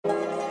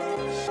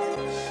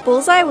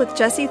Bullseye with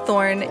Jesse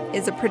Thorne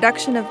is a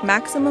production of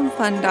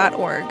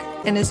MaximumFun.org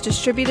and is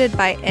distributed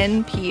by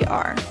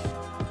NPR.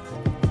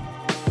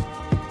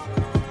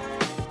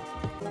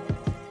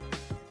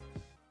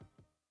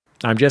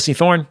 I'm Jesse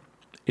Thorne.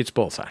 It's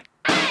Bullseye.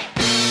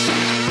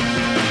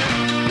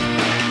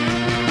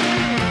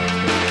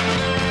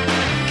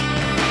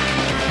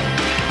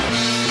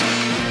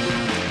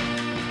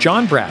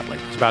 John Bradley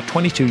was about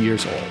 22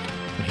 years old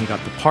when he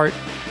got the part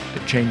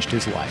that changed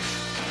his life.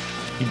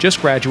 He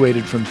just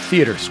graduated from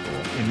theatre school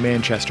in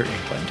Manchester,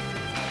 England.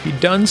 He'd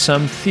done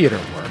some theatre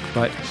work,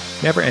 but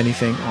never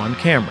anything on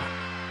camera.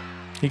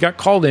 He got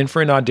called in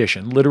for an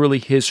audition, literally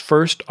his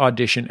first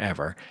audition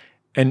ever,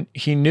 and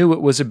he knew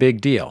it was a big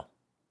deal.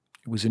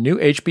 It was a new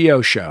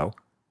HBO show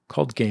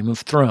called Game of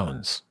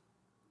Thrones.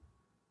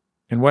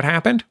 And what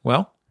happened?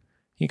 Well,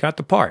 he got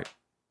the part.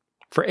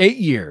 For 8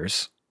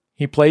 years,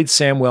 he played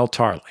Samwell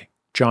Tarly,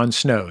 Jon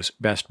Snow's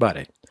best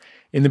buddy.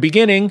 In the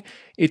beginning,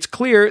 it's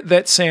clear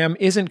that Sam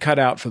isn't cut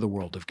out for the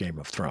world of Game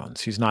of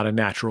Thrones. He's not a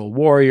natural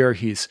warrior.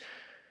 He's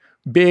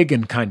big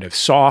and kind of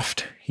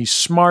soft. He's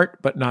smart,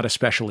 but not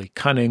especially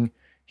cunning.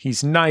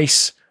 He's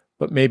nice,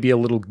 but maybe a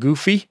little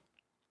goofy.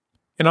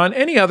 And on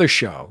any other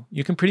show,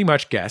 you can pretty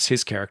much guess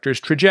his character's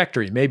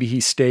trajectory. Maybe he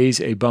stays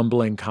a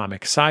bumbling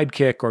comic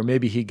sidekick, or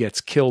maybe he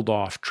gets killed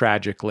off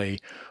tragically,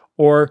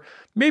 or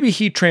maybe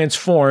he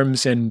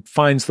transforms and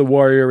finds the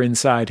warrior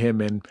inside him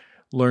and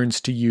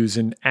learns to use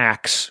an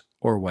axe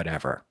or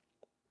whatever.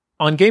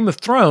 On Game of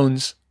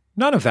Thrones,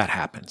 none of that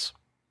happens.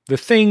 The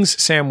things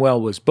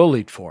Samwell was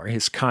bullied for,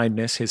 his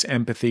kindness, his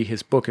empathy,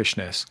 his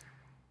bookishness,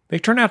 they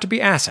turn out to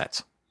be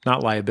assets,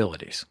 not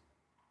liabilities.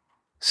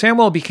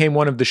 Samwell became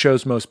one of the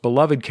show's most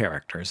beloved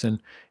characters,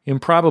 and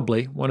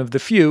improbably one of the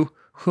few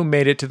who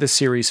made it to the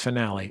series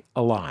finale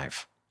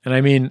alive. And I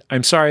mean,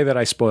 I'm sorry that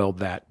I spoiled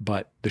that,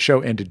 but the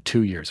show ended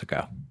 2 years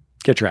ago.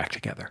 Get your act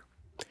together.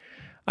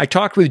 I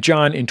talked with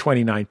John in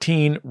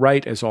 2019,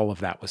 right as all of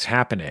that was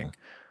happening.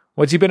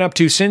 What's he been up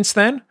to since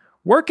then?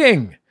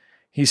 Working!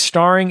 He's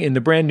starring in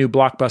the brand new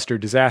blockbuster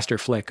disaster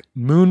flick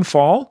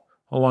Moonfall,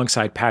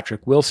 alongside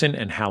Patrick Wilson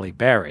and Halle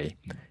Berry.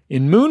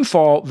 In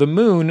Moonfall, the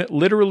moon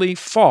literally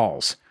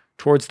falls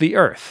towards the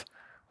earth,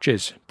 which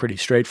is a pretty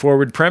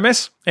straightforward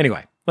premise.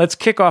 Anyway, let's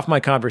kick off my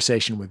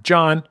conversation with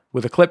John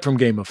with a clip from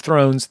Game of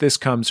Thrones. This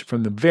comes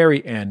from the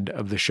very end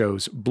of the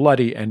show's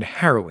bloody and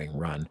harrowing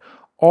run.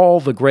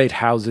 All the great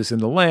houses in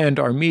the land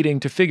are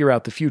meeting to figure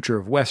out the future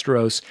of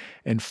Westeros,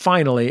 and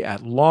finally,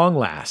 at long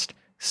last,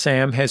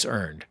 Sam has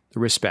earned the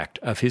respect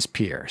of his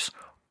peers.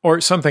 Or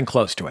something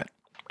close to it,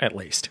 at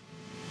least.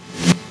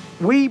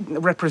 We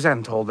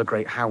represent all the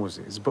great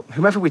houses, but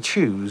whoever we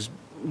choose,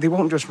 they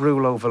won't just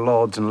rule over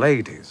lords and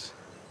ladies.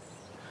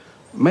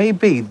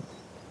 Maybe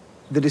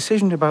the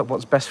decision about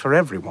what's best for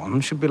everyone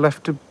should be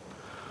left to,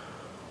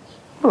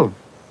 well,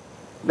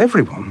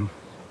 everyone.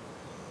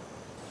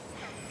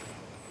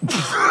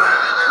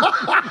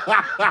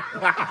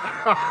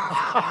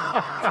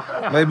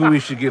 Maybe we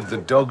should give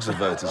the dogs a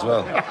vote as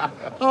well.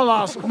 I'll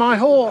ask my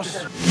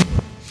horse.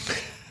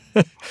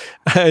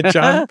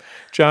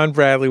 John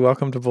Bradley,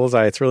 welcome to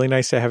Bullseye. It's really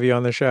nice to have you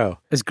on the show.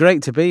 It's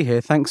great to be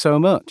here. Thanks so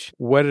much.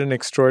 What an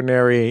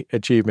extraordinary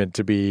achievement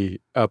to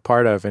be a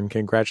part of, and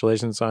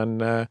congratulations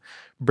on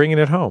bringing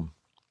it home.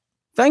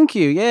 Thank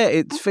you. Yeah,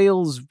 it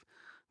feels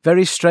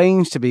very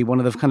strange to be one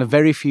of the kind of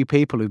very few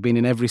people who've been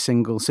in every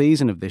single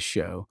season of this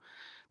show.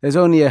 There's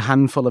only a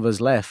handful of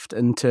us left,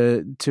 and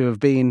to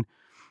have been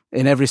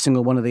in every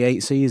single one of the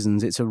 8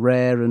 seasons, it's a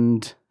rare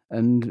and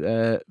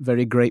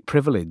very great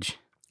privilege.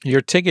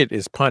 Your ticket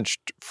is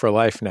punched for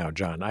life now,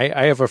 John.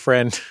 I have a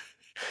friend.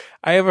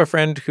 I have a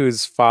friend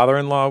whose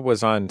father-in-law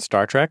was on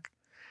Star Trek.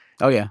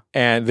 Oh yeah,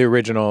 and the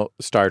original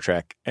Star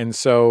Trek. And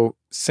so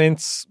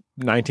since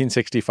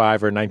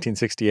 1965 or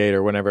 1968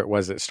 or whenever it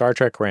was that Star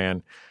Trek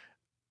ran,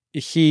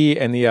 he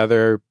and the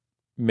other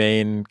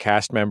main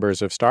cast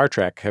members of Star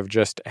Trek have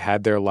just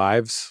had their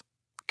lives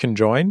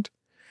conjoined.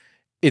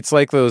 It's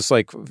like those,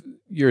 like,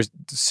 your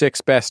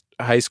 6 best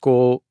high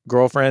school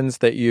girlfriends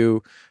that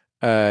you,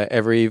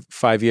 every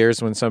 5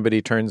 years when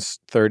somebody turns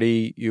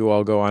 30, you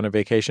all go on a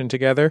vacation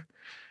together.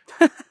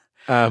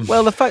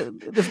 Well, the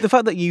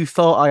fact that you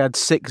thought I had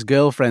 6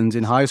 girlfriends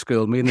in high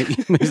school means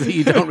that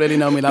you don't really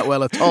know me that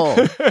well at all.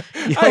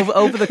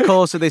 Over the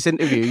course of this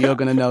interview, you're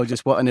going to know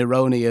just what an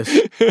erroneous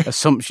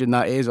assumption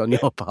that is on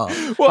your part.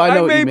 Well,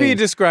 I may be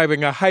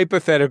describing a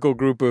hypothetical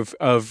group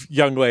of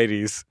young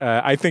ladies.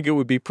 I think it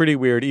would be pretty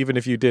weird, even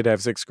if you did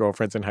have 6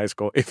 girlfriends in high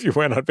school, if you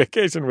went on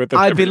vacation with them.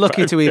 I'd be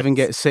lucky to even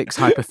get 6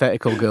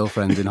 hypothetical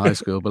girlfriends in high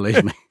school,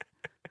 believe me.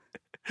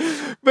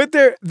 But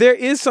there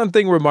is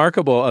something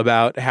remarkable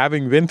about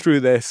having been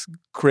through this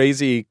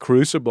crazy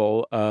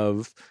crucible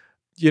of,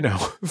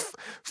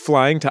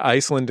 flying to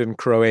Iceland and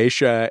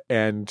Croatia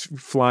and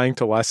flying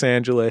to Los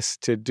Angeles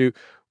to do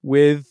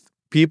with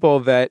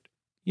people that,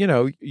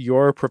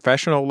 your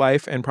professional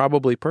life and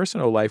probably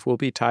personal life will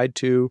be tied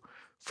to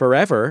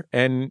forever.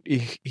 And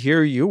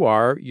here you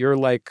are, you're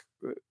like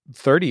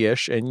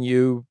 30-ish and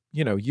you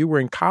were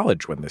in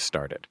college when this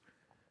started.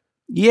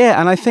 Yeah,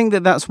 and I think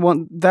that's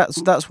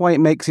why it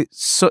makes it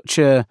such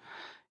a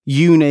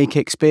unique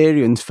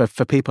experience for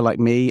people like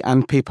me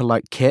and people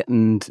like Kit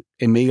and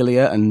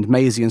Emilia and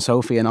Maisie and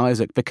Sophie and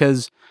Isaac,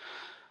 because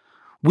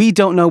we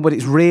don't know what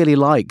it's really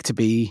like to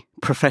be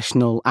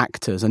professional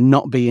actors and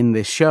not be in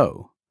this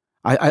show.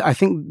 I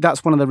think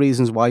that's one of the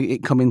reasons why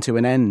it coming to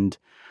an end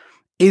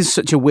is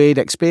such a weird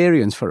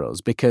experience for us,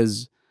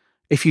 because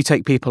if you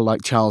take people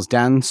like Charles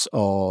Dance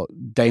or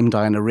Dame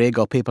Diana Rigg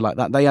or people like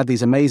that, they had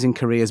these amazing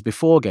careers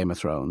before Game of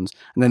Thrones,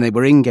 and then they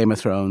were in Game of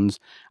Thrones,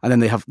 and then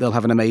they'll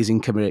have an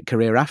amazing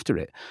career after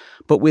it.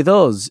 But with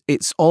us,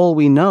 it's all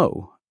we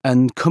know,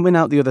 and coming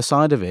out the other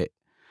side of it,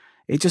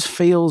 it just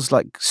feels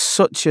like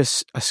such a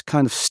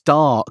kind of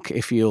stark,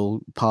 if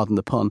you'll pardon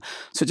the pun,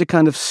 such a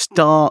kind of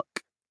stark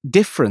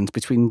difference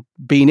between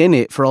being in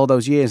it for all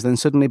those years and then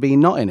suddenly being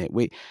not in it.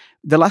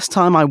 The last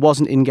time I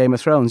wasn't in Game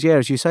of Thrones, yeah,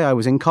 as you say, I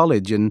was in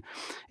college, and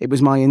it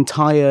was my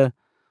entire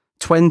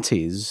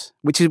 20s,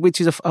 which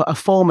is a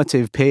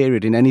formative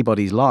period in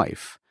anybody's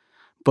life.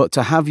 But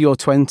to have your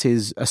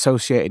 20s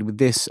associated with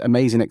this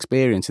amazing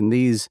experience and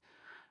these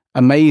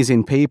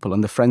amazing people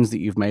and the friends that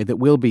you've made that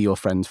will be your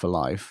friends for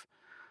life,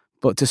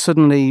 but to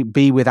suddenly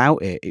be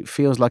without it, it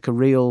feels like a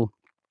real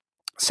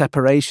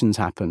separation's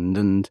happened,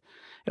 and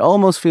it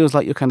almost feels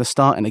like you're kind of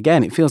starting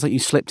again. It feels like you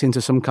slipped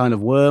into some kind of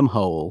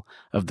wormhole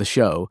of the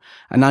show,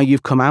 and now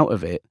you've come out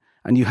of it,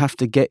 and you have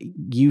to get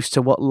used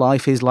to what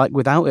life is like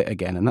without it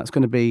again, and that's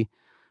going to be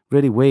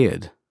really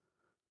weird.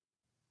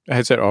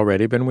 Has it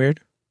already been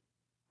weird?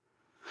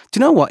 Do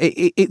you know what?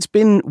 It's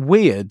been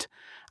weird,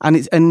 and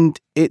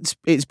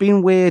it's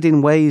been weird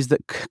in ways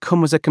that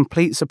come as a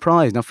complete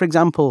surprise. Now, for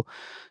example,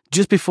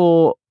 just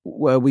before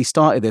we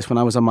started this, when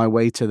I was on my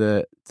way to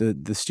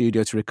the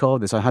studio to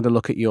record this, I had a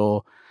look at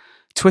your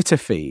Twitter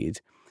feed,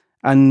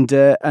 and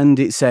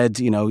it said,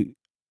 you know,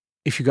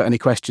 if you've got any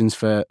questions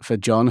for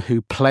John,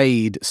 who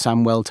played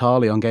Samwell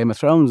Tarly on Game of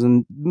Thrones,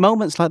 and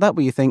moments like that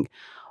where you think,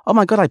 oh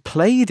my God, I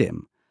played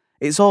him.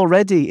 It's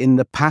already in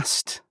the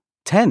past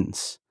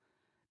tense.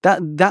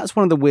 That's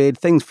one of the weird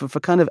things. For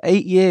kind of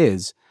 8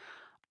 years,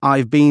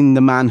 I've been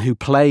the man who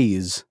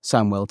plays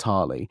Samwell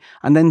Tarly,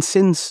 and then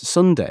since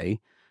Sunday,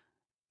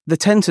 the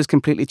tense has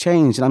completely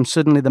changed, and I'm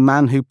suddenly the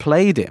man who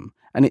played him,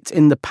 and it's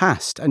in the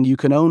past, and you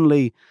can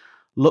only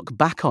look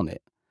back on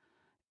it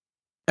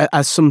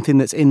as something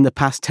that's in the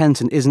past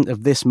tense and isn't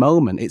of this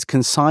moment. It's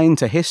consigned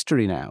to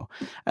history now.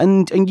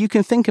 And you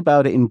can think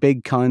about it in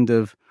big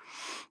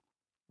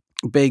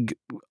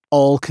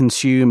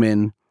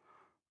all-consuming,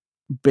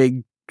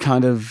 big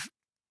kind of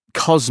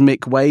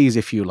cosmic ways,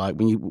 if you like,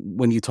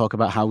 when you talk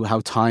about how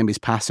time is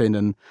passing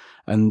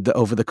and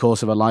over the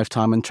course of a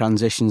lifetime and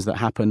transitions that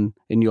happen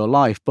in your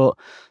life. But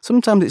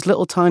sometimes it's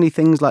little tiny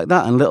things like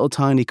that and little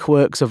tiny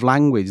quirks of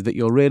language that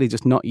you're really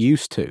just not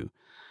used to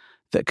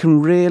that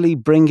can really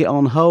bring it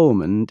on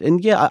home.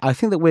 And yeah, I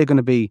think that we're going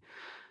to be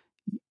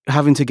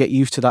having to get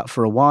used to that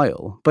for a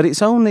while. But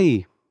it's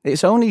only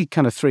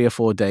kind of 3 or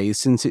 4 days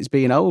since it's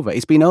been over.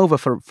 It's been over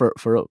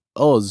for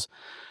us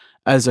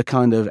as a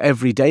kind of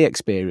everyday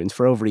experience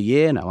for over a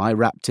year now. I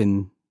wrapped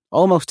in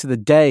almost to the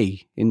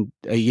day in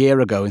a year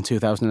ago in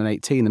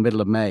 2018, the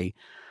middle of May.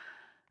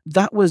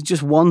 That was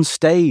just one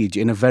stage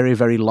in a very,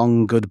 very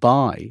long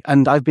goodbye.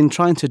 And I've been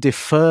trying to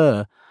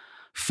defer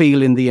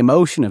feeling the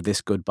emotion of this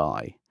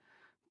goodbye,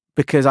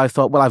 because I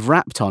thought, well, I've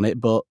wrapped on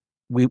it, but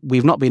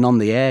we've not been on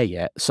the air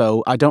yet,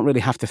 so I don't really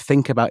have to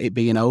think about it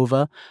being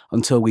over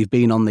until we've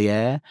been on the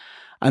air.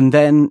 And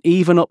then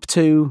even up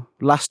to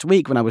last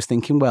week when I was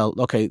thinking, well,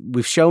 okay,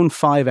 we've shown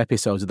 5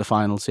 episodes of the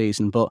final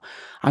season, but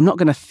I'm not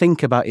going to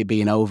think about it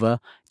being over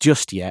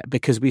just yet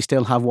because we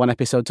still have 1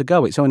 episode to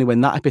go. It's only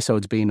when that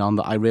episode's been on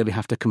that I really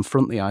have to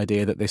confront the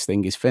idea that this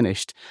thing is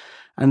finished.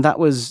 And that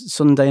was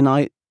Sunday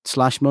night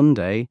 /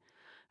 Monday.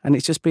 And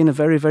it's just been a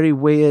very, very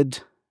weird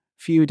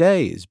few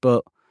days.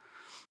 But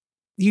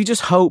you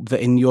just hope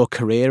that in your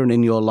career and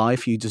in your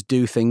life, you just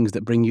do things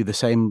that bring you the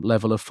same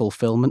level of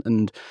fulfillment,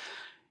 and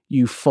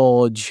you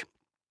forge,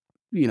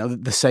 you know,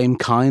 the same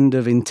kind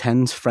of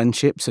intense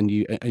friendships, and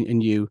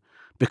you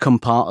become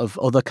part of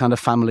other kind of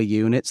family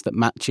units that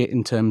match it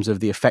in terms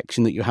of the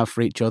affection that you have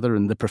for each other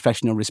and the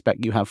professional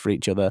respect you have for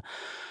each other.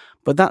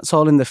 But that's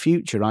all in the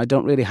future. I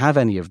don't really have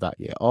any of that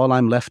yet. All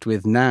I'm left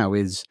with now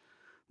is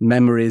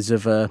memories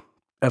of a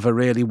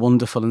really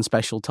wonderful and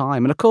special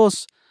time. And of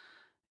course,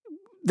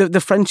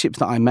 the friendships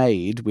that I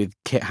made with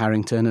Kit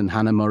Harington and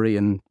Hannah Murray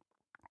and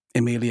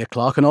Emilia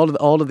Clarke and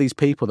all of these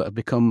people that have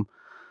become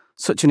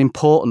such an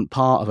important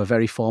part of a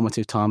very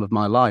formative time of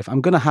my life,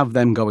 I'm going to have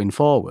them going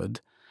forward.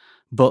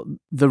 But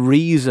the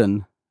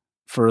reason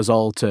for us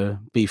all to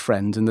be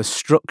friends and the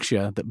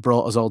structure that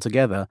brought us all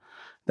together,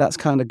 that's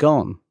kind of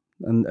gone.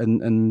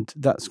 And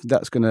that's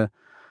going to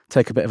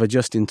take a bit of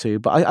adjusting to.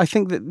 But I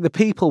think that the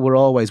people were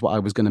always what I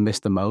was going to miss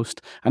the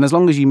most. And as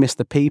long as you miss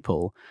the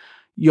people,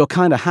 you're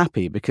kind of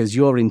happy because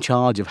you're in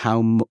charge of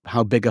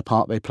how big a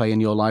part they play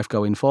in your life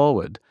going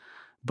forward.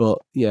 But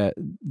yeah,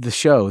 the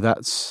show,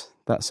 that's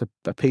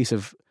a piece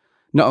of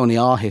not only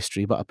our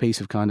history, but a piece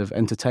of kind of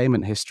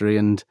entertainment history.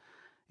 And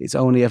it's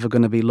only ever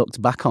going to be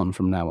looked back on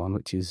from now on,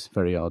 which is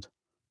very odd.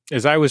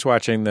 As I was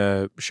watching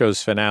the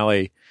show's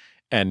finale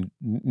and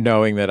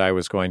knowing that I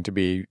was going to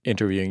be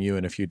interviewing you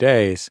in a few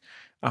days,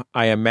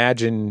 I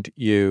imagined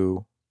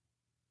you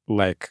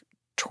like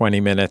 20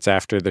 minutes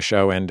after the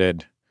show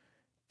ended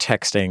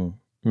texting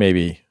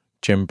maybe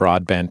Jim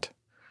Broadbent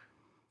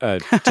a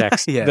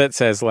text that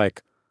says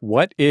like,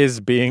 what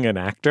is being an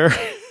actor?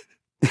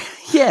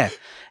 Yeah,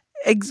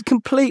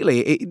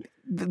 completely.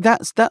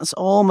 That's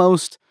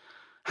almost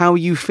how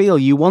you feel.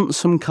 You want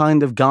some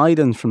kind of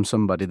guidance from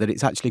somebody that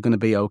it's actually going to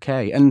be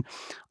okay. And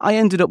I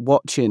ended up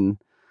watching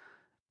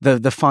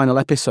the final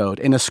episode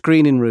in a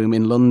screening room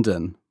in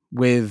London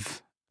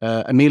with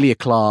Emilia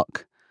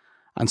Clarke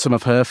and some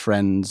of her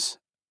friends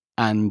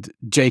and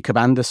Jacob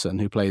Anderson,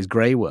 who plays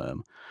Grey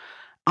Worm.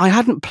 I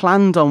hadn't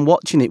planned on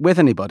watching it with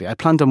anybody. I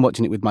planned on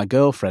watching it with my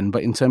girlfriend,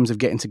 but in terms of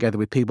getting together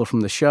with people from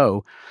the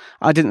show,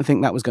 I didn't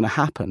think that was going to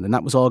happen. And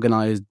that was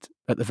organised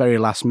at the very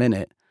last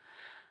minute.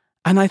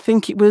 And I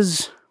think it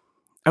was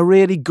a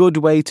really good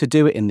way to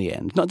do it in the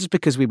end. Not just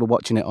because we were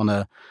watching it on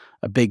a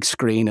big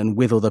screen and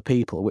with other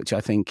people, which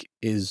I think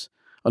is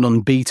an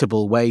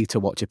unbeatable way to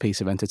watch a piece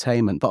of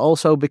entertainment, but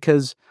also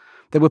because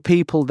there were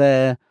people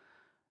there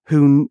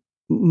who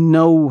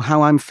know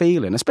how I'm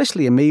feeling,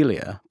 especially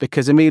Emilia,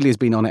 because Emilia's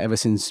been on it ever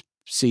since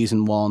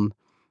season 1,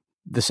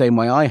 the same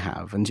way I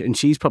have. And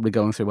she's probably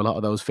going through a lot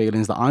of those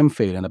feelings that I'm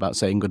feeling about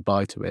saying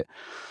goodbye to it.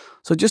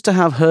 So just to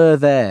have her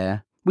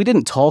there, we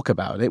didn't talk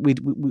about it.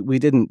 We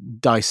didn't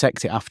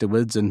dissect it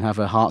afterwards and have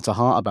a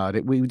heart-to-heart about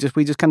it. We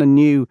just kind of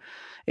knew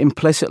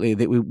implicitly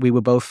that we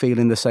were both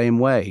feeling the same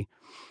way.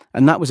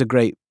 And that was a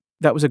great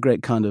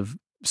kind of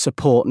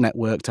support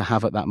network to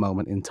have at that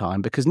moment in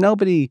time, because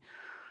nobody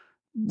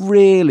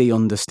really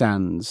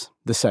understands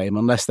the same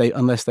unless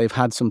they've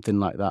had something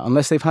like that,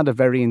 unless they've had a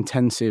very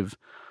intensive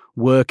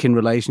working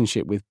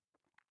relationship with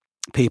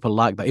people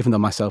like that. Even though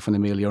myself and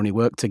Emilia only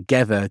worked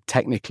together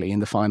technically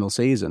in the final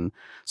season,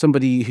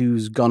 somebody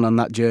who's gone on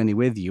that journey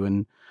with you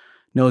and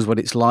knows what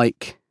it's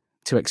like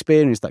to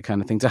experience that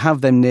kind of thing, to have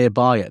them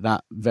nearby at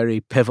that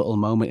very pivotal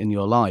moment in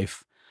your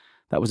life,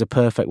 that was a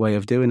perfect way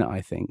of doing it,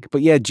 I think.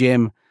 But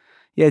Jim,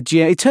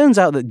 it turns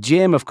out that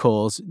Jim, of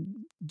course,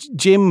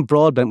 Jim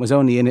Broadbent was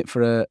only in it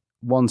for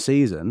one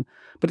season,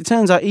 but it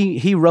turns out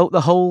he wrote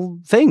the whole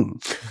thing.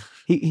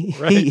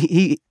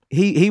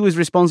 He was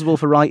responsible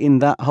for writing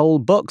that whole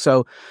book.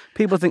 So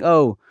people think,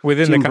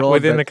 within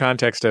the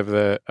context of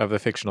the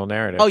fictional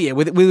narrative. Oh yeah,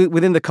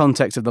 within the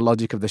context of the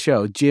logic of the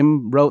show,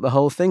 Jim wrote the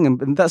whole thing,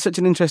 and that's such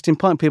an interesting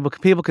point.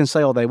 People can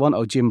say all they want.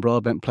 Oh, Jim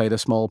Broadbent played a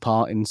small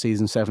part in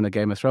season 7 of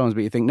Game of Thrones,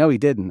 but you think no, he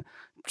didn't.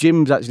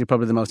 Jim's actually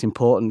probably the most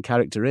important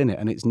character in it,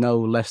 and it's no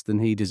less than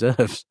he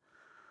deserves.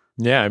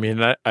 Yeah, I mean,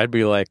 I'd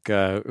be like,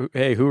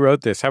 hey, who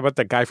wrote this? How about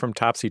the guy from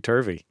Topsy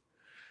Turvy?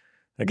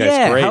 That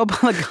guy's great. How about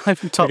the guy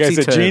from Topsy Turvy?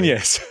 That guy's a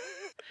genius.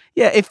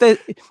 Yeah, if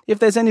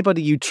there's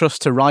anybody you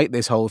trust to write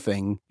this whole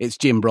thing, it's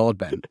Jim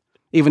Broadbent.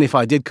 Even if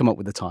I did come up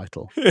with the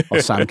title,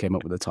 or Sam came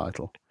up with the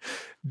title.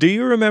 Do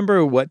you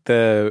remember what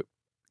the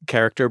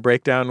character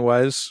breakdown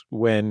was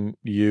when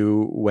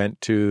you went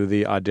to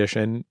the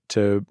audition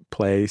to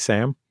play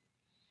Sam?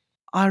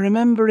 I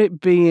remember it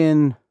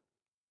being...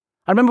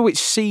 I remember which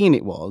scene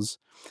it was.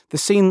 The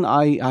scene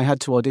I had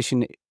to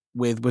audition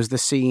with was the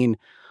scene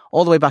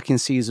all the way back in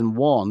season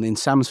 1, in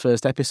Sam's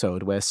first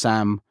episode, where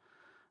Sam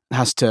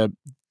has to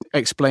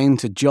explain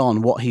to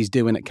John what he's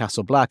doing at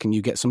Castle Black, and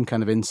you get some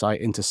kind of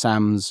insight into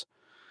Sam's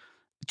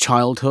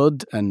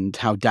childhood and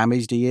how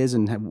damaged he is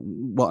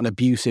and what an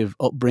abusive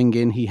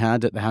upbringing he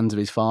had at the hands of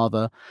his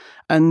father.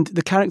 And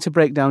the character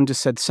breakdown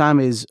just said Sam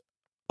is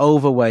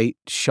overweight,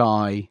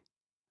 shy,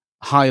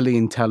 highly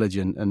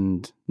intelligent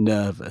and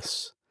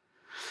nervous.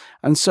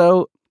 And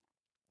so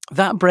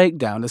that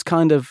breakdown is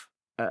kind of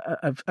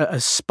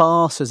as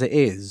sparse as it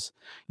is,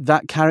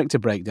 that character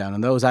breakdown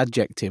and those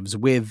adjectives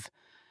with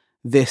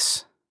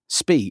this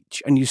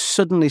speech, and you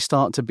suddenly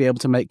start to be able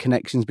to make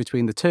connections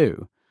between the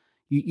two.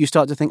 You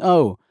start to think,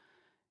 oh,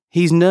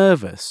 he's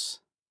nervous,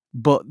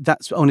 but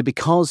that's only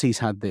because he's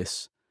had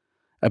this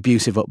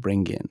abusive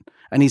upbringing,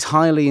 and he's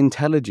highly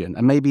intelligent,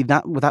 and maybe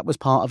that was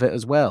part of it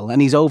as well,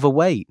 and he's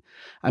overweight,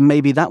 and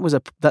maybe that's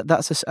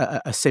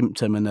a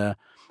symptom and a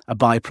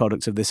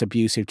byproduct of this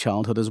abusive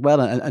childhood as well.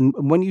 And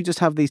when you just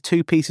have these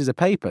two pieces of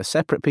paper,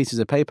 separate pieces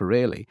of paper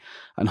really,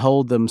 and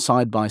hold them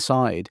side by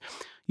side,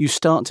 you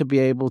start to be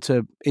able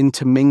to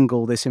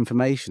intermingle this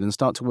information and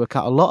start to work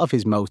out a lot of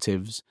his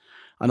motives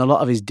and a lot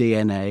of his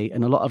DNA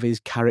and a lot of his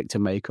character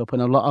makeup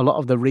and a lot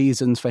of the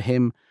reasons for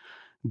him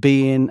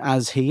being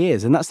as he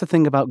is. And that's the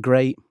thing about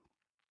great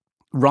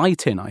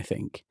writing, I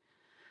think.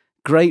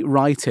 Great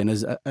writing,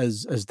 as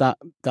that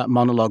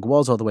monologue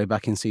was all the way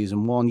back in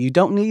season 1, you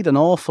don't need an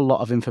awful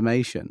lot of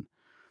information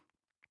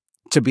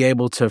to be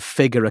able to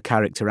figure a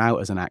character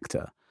out as an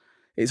actor.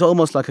 It's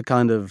almost like a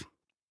kind of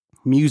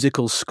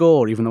musical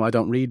score, even though I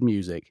don't read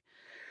music.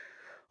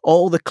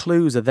 All the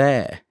clues are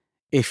there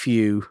if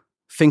you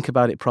think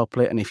about it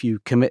properly, and if you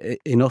commit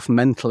enough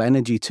mental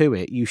energy to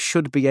it, you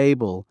should be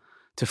able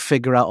to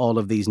figure out all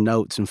of these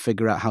notes and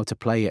figure out how to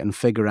play it and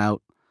figure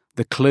out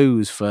the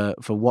clues for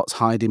what's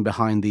hiding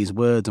behind these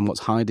words and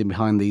what's hiding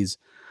behind these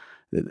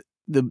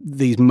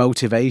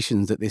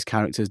motivations that this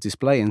character is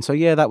displaying. So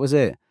yeah, that was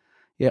it.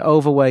 Yeah,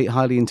 overweight,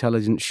 highly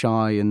intelligent,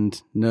 shy,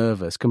 and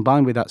nervous.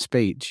 Combined with that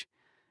speech,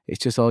 it's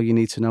just all you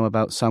need to know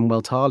about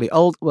Samwell Tarly.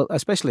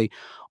 Especially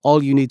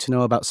all you need to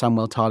know about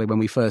Samwell Tarly when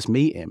we first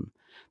meet him.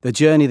 The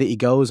journey that he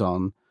goes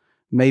on,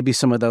 maybe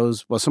some of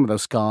those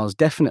scars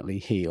definitely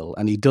heal,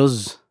 and he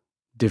does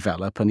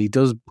develop, and he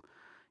does,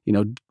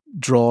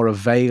 draw a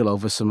veil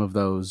over some of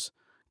those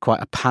quite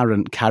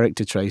apparent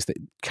character traits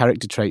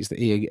that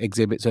he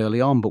exhibits early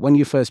on. But when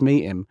you first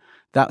meet him,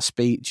 that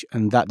speech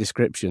and that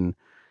description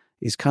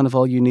is kind of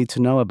all you need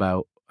to know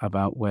about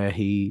where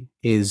he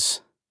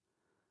is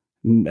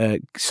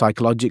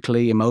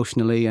psychologically,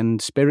 emotionally,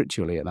 and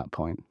spiritually at that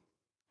point.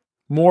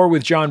 More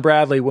with John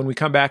Bradley when we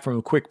come back from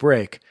a quick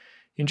break.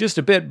 In just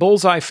a bit,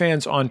 Bullseye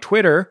fans on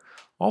Twitter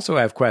also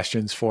have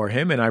questions for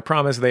him, and I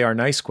promise they are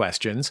nice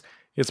questions.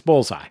 It's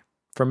Bullseye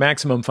from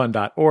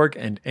MaximumFun.org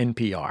and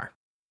NPR.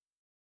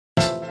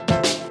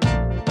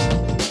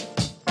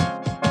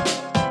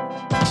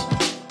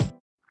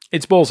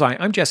 It's Bullseye.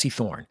 I'm Jesse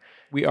Thorne.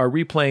 We are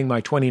replaying my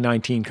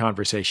 2019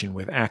 conversation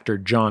with actor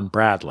John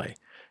Bradley.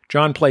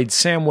 John played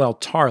Samwell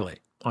Tarly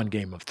on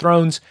Game of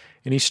Thrones,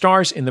 and he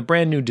stars in the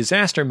brand new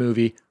disaster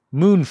movie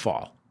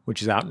Moonfall,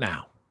 which is out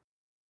now.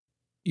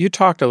 You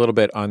talked a little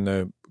bit on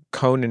the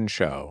Conan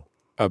show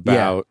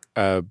about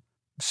a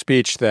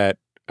speech that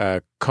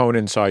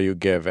Conan saw you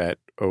give at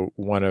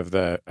one of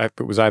it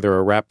was either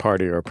a rap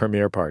party or a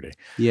premiere party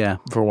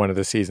for one of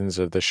the seasons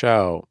of the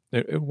show.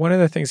 One of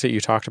the things that you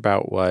talked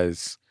about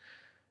was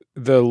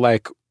the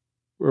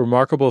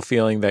remarkable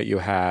feeling that you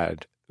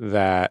had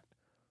that,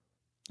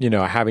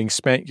 having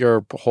spent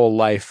your whole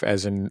life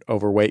as an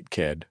overweight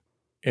kid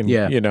and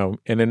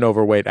an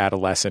overweight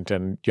adolescent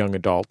and young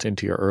adult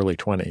into your early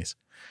 20s,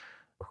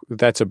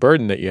 that's a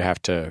burden that you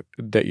have to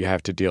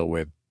deal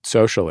with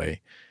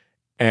socially.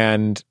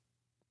 And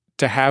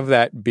to have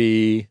that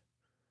be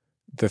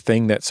the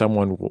thing that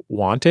someone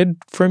wanted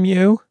from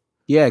you.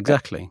 Yeah,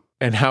 exactly.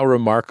 And how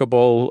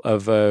remarkable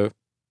of a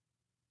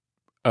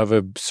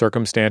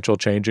circumstantial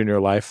change in your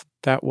life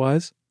that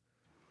was.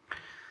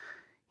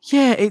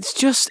 Yeah, it's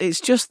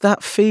just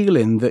that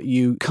feeling that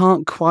you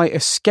can't quite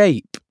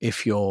escape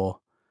if you're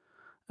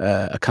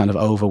a kind of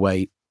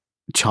overweight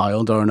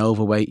child or an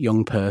overweight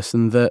young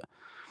person, that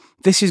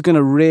this is going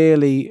to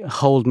really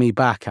hold me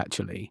back,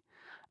 actually.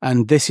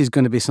 And this is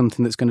going to be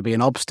something that's going to be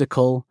an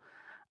obstacle,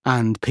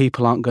 and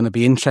people aren't going to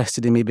be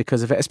interested in me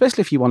because of it,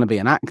 especially if you want to be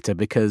an actor,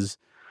 because,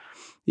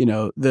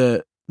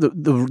 the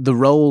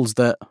roles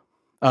that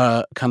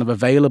are kind of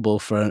available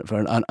for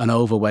an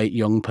overweight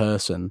young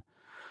person,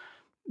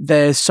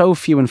 there's so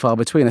few and far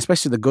between,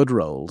 especially the good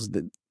roles,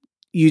 that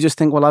you just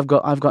think, well, I've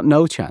got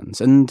no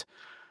chance. And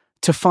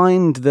to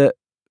find that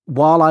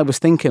while I was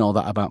thinking all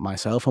that about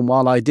myself, and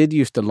while I did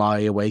used to lie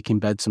awake in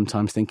bed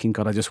sometimes thinking,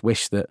 God, I just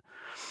wish that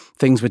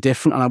things were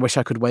different, and I wish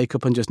I could wake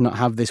up and just not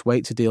have this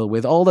weight to deal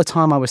with. All the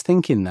time I was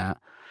thinking that,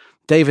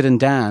 David and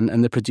Dan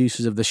and the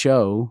producers of the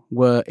show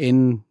were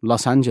in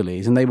Los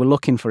Angeles, and they were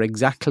looking for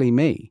exactly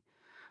me.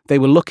 They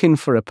were looking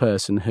for a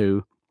person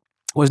who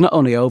was not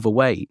only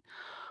overweight,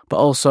 but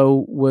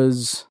also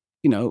was,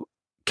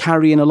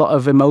 carrying a lot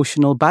of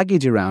emotional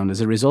baggage around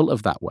as a result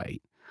of that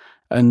weight,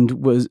 and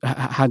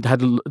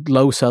had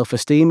low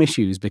self-esteem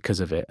issues because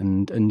of it,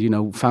 and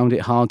found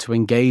it hard to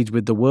engage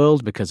with the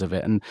world because of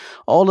it, and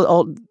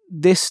all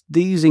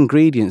these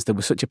ingredients that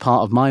were such a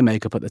part of my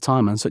makeup at the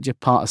time and such a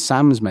part of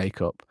Sam's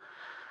makeup,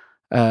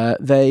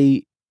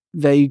 they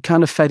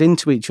kind of fed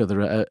into each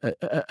other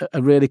at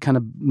a really kind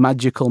of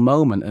magical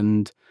moment,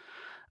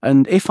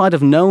 and if I'd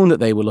have known that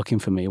they were looking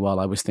for me while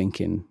I was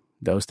thinking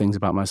those things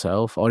about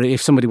myself, or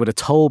if somebody would have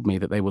told me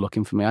that they were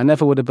looking for me, I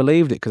never would have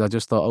believed it, because I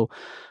just thought,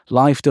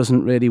 life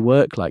doesn't really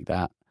work like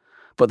that.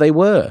 But they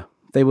were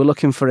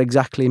looking for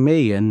exactly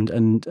me, and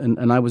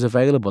I was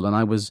available, and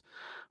I was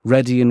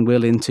ready and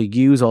willing to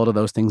use all of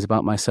those things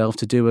about myself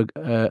to do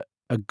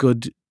a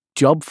good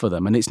job for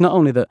them. And it's not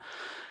only that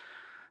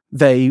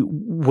they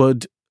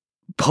would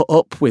put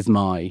up with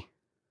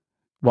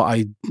what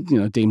I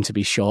deemed to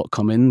be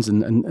shortcomings,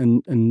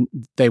 and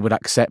they would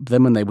accept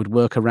them, and they would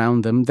work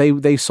around them.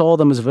 They saw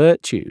them as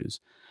virtues.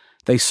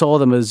 They saw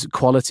them as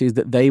qualities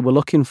that they were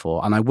looking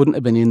for, and I wouldn't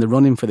have been in the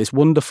running for this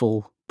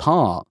wonderful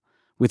part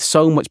with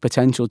so much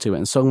potential to it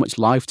and so much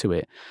life to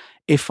it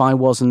if I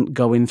wasn't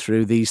going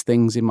through these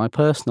things in my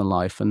personal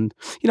life. And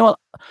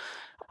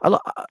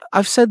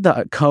I've said that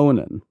at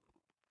Conan,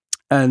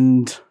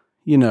 and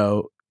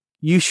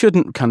you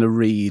shouldn't kind of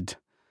read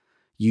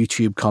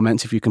YouTube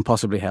comments if you can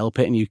possibly help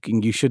it, and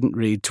you shouldn't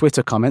read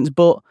Twitter comments,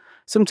 but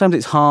sometimes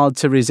it's hard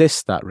to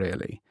resist that,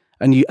 really.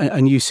 And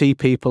you see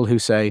people who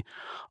say,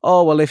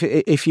 "Oh, well,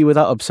 if you were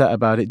that upset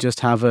about it, just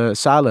have a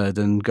salad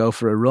and go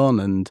for a run,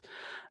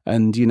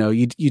 and you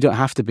don't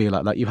have to be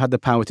like that. You had the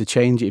power to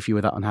change it if you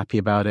were that unhappy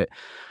about it."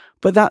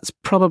 But that's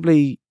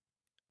probably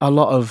a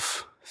lot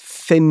of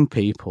thin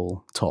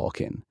people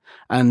talking,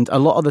 and a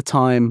lot of the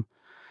time,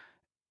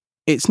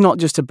 it's not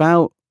just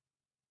about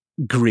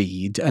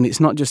greed, and it's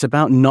not just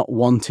about not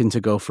wanting to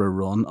go for a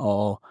run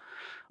or,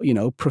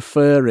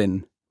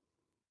 preferring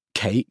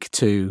cake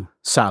to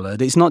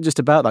salad. It's not just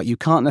about that. You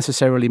can't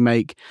necessarily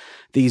make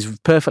these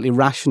perfectly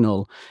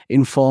rational,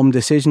 informed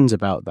decisions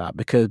about that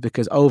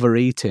because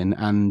overeating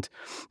and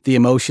the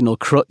emotional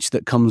crutch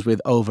that comes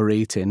with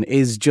overeating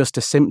is just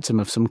a symptom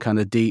of some kind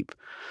of deep,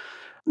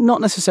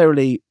 not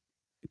necessarily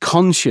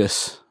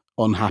conscious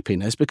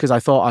unhappiness, because I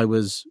thought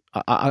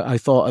I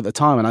thought at the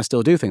time, and I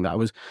still do think that I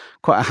was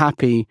quite a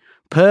happy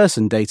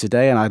person day to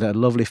day, and I had a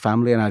lovely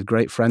family and I had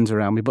great friends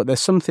around me, but there's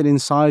something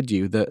inside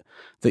you that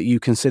you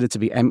consider to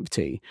be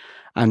empty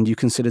and you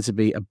consider to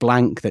be a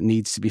blank that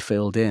needs to be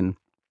filled in,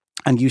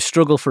 and you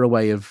struggle for a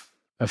way of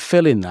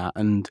filling that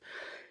and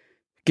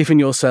giving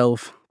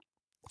yourself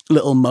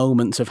little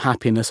moments of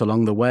happiness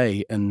along the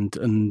way and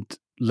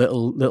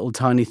little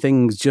tiny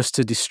things just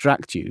to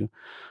distract you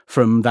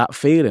from that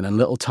feeling, and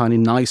little tiny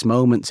nice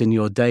moments in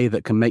your day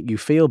that can make you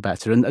feel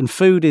better. And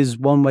food is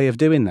one way of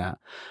doing that.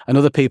 And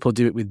other people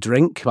do it with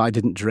drink. I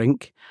didn't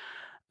drink.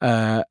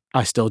 I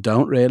still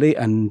don't really.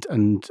 And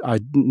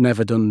I'd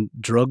never done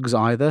drugs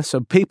either. So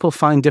people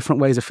find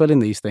different ways of filling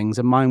these things.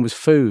 And mine was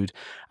food.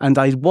 And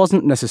I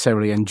wasn't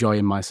necessarily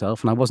enjoying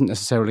myself, and I wasn't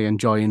necessarily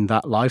enjoying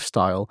that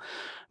lifestyle.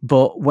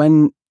 But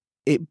when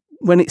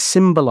it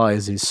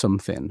symbolizes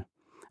something,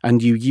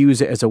 and you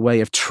use it as a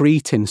way of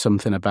treating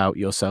something about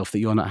yourself that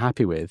you're not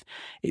happy with,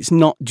 it's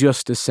not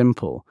just as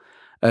simple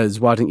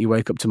as why don't you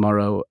wake up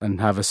tomorrow and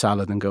have a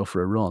salad and go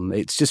for a run.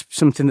 It's just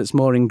something that's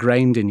more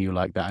ingrained in you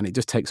like that, and it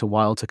just takes a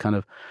while to kind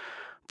of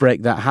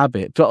break that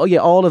habit. But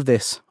all of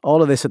this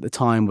at the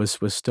time was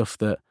stuff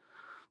that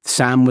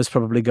Sam was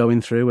probably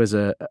going through as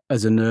a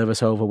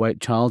nervous, overweight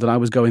child, and I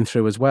was going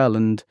through as well.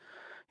 And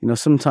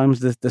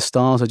sometimes the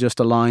stars are just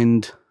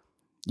aligned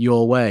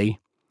your way.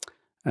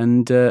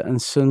 And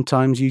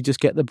sometimes you just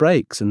get the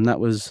breaks, and that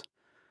was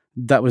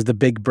the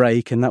big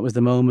break, and that was the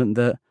moment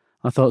that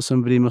I thought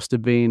somebody must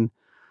have been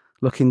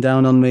looking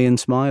down on me and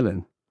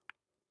smiling.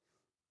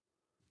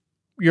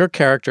 Your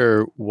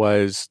character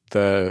was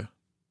the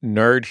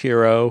nerd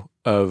hero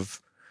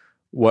of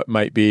what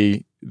might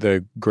be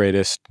the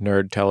greatest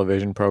nerd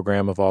television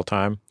program of all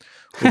time.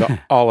 With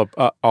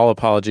all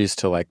apologies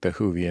to like the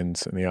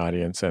Whovians in the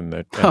audience and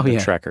the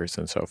Trekkers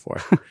and so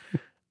forth.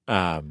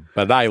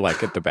 But I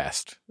like it the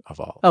best of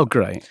all. Oh,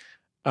 great.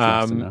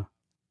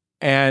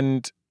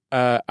 And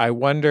I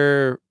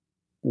wonder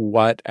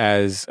what,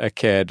 as a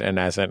kid and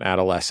as an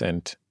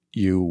adolescent,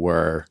 you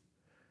were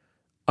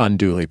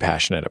unduly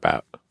passionate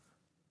about,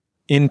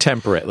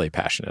 intemperately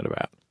passionate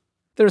about.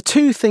 There are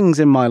two things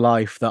in my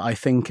life that I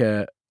think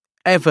are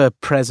ever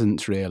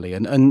present, really,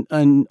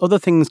 and other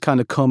things kind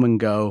of come and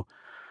go.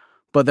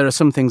 But there are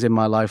some things in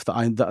my life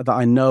that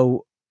I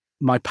know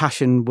my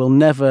passion will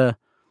never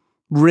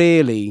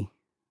really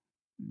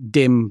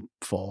dim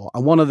for,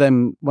 and one of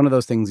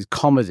those things is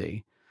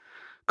comedy.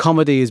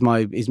 Comedy is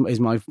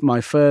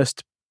my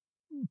first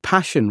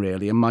passion,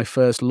 really, and my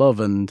first love,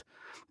 and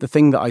the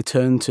thing that I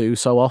turn to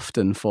so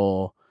often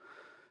for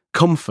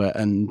comfort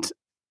and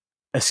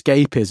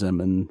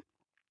escapism.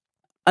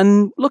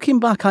 And looking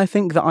back, I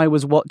think that I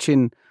was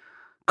watching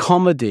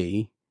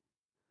comedy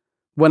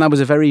when I was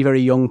a very,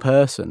 very young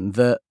person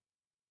that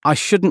I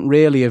shouldn't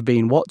really have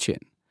been watching.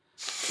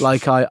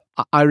 Like I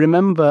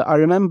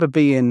remember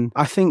being,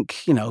 I think,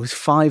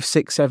 5,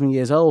 6, 7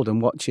 years old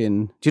and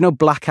watching. Do you know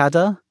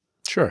Blackadder?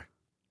 Sure.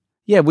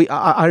 Yeah,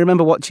 I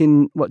remember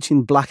watching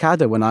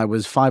Blackadder when I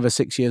was 5 or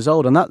 6 years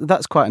old, and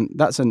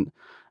that's an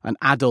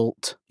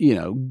adult,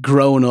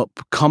 grown up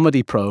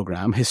comedy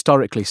program,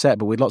 historically set,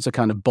 but with lots of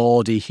kind of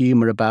bawdy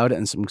humor about it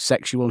and some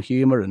sexual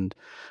humor and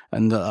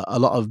a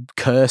lot of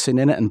cursing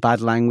in it and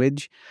bad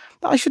language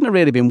that I shouldn't have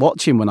really been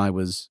watching when I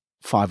was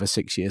 5 or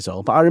 6 years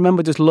old. But I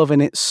remember just loving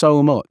it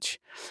so much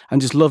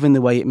and just loving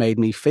the way it made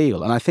me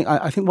feel. And I think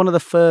one of the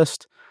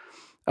first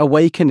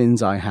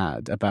awakenings I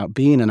had about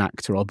being an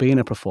actor or being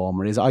a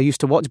performer is I used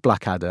to watch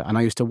Blackadder, and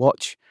I used to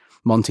watch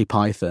Monty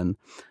Python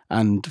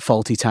and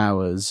Fawlty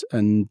Towers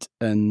and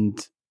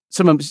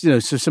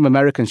some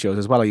American shows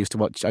as well. I used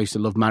to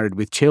love Married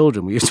with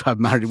Children. We used to have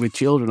Married with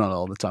Children on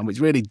all the time, which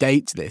really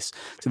dates this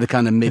to the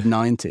kind of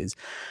mid-90s.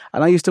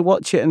 And I used to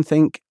watch it and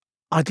think,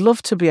 I'd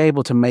love to be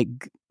able to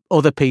make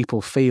other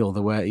people feel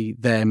the way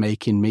they're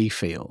making me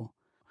feel.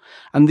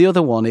 And the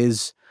other one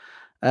is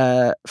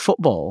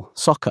football,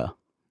 soccer.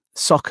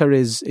 Soccer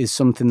is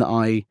something that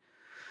I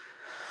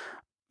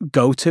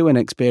go to and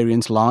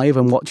experience live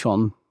and watch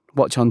on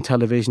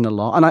television a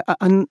lot.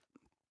 And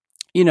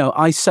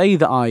I say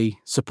that I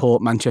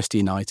support Manchester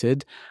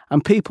United,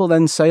 and people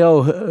then say,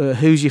 "Oh,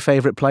 who's your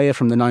favourite player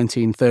from the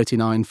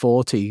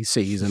 1939-40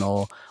 season?"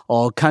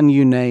 or "Can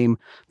you name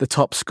the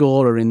top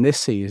scorer in this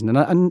season?"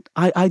 And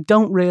I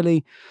don't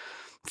really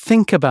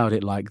think about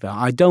it like that.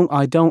 I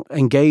don't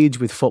engage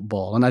with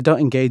football, and I don't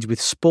engage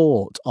with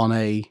sport on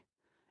a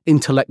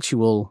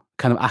intellectual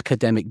kind of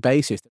academic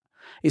basis.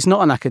 It's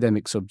not an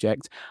academic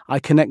subject. I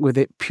connect with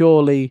it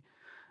purely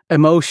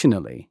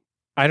emotionally.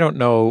 I don't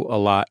know a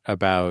lot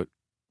about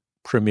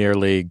Premier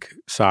League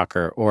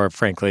soccer or,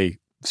 frankly,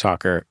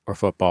 soccer or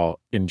football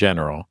in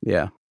general.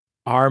 Yeah.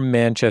 Are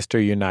Manchester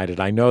United,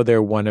 I know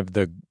they're one of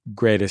the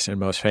greatest and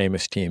most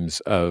famous teams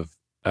of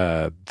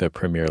the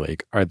Premier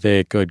League. Are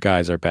they good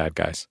guys or bad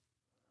guys?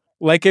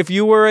 Like if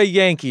you were a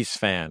Yankees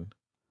fan,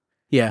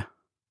 Yeah.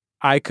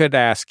 I could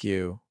ask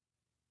you,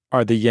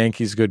 are the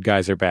Yankees good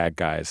guys or bad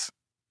guys?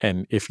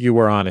 And if you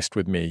were honest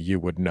with me, you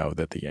would know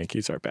that the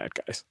Yankees are bad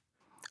guys.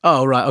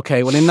 Oh, right.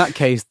 Okay. Well, in that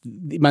case,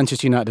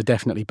 Manchester United are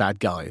definitely bad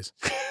guys.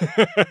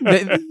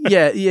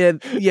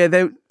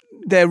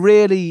 They're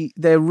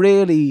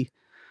really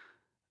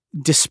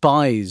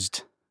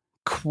despised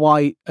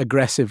quite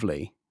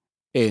aggressively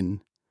in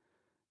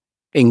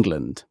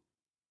England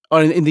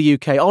or in the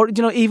UK, or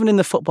even in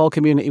the football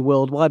community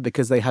worldwide,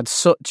 because they had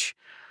such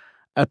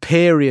a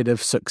period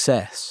of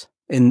success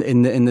in the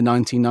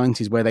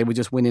 1990s where they were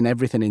just winning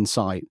everything in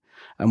sight.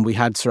 And we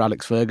had Sir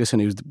Alex Ferguson,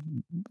 who's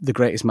the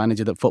greatest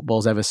manager that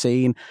football's ever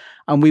seen.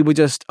 And we were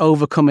just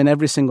overcoming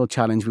every single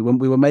challenge. We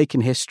were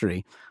making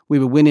history. We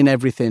were winning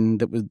everything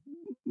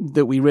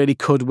that we really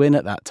could win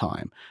at that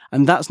time.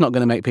 And that's not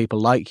going to make people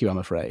like you, I'm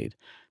afraid.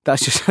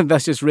 That's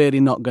just really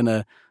not going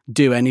to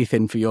do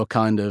anything for your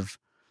kind of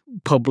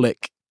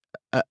public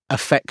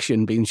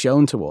affection being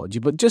shown towards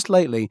you. But just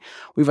lately,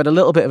 we've had a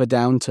little bit of a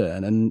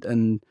downturn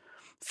and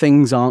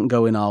things aren't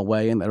going our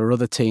way. And there are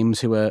other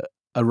teams who are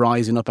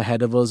rising up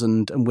ahead of us,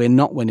 and we're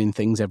not winning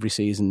things every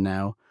season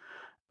now.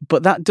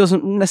 But that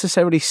doesn't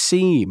necessarily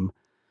seem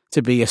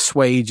to be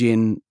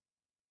assuaging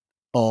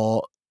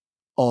or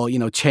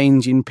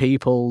changing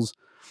people's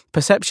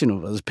perception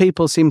of us.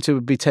 People seem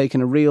to be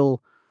taking a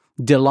real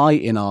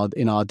delight in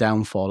our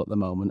downfall at the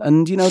moment,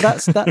 and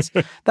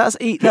that's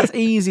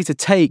easy to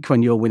take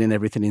when you're winning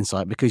everything in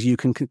sight, because you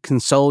can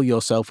console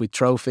yourself with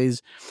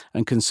trophies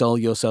and console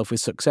yourself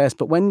with success.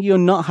 But when you're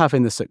not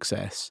having the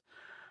success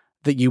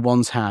that you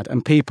once had,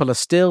 and people are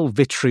still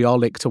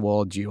vitriolic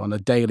towards you on a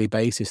daily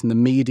basis, and the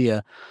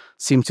media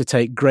seem to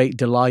take great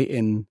delight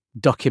in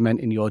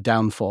documenting your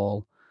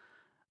downfall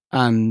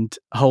and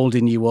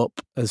holding you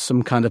up as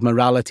some kind of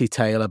morality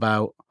tale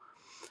about,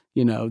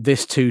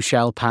 this too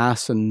shall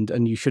pass,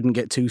 and you shouldn't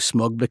get too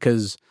smug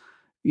because,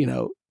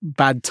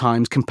 bad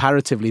times,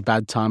 comparatively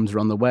bad times are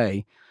on the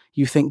way.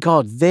 You think,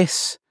 God,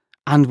 this,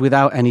 and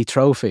without any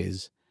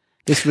trophies,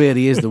 this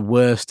really is the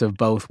worst of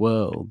both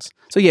worlds.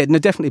 So yeah, no,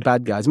 definitely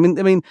bad guys. I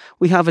mean,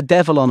 we have a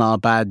devil on our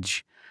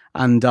badge,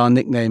 and our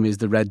nickname is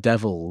the Red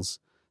Devils.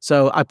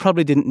 So I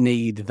probably didn't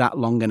need that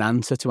long an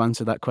answer to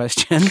answer that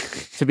question,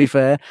 to be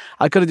fair.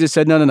 I could have just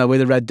said, no, we're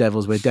the Red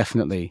Devils. We're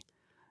definitely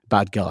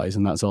bad guys,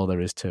 and that's all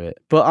there is to it.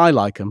 But I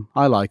like them.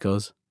 I like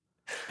us.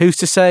 Who's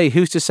to say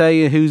who's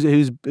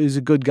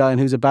a good guy and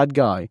who's a bad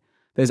guy?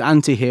 There's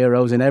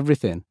anti-heroes in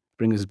everything.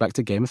 Bring us back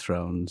to Game of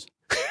Thrones.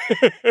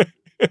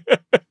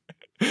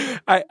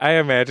 I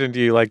imagined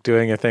you like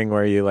doing a thing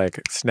where you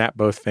like snap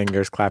both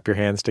fingers, clap your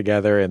hands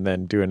together, and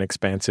then do an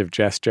expansive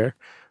gesture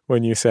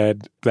when you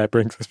said that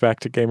brings us back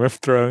to Game of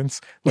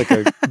Thrones, like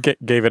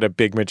gave it a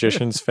big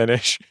magician's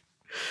finish.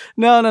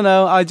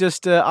 No. I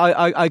just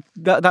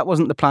that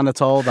wasn't the plan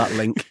at all. That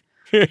link,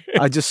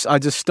 I just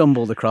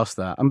stumbled across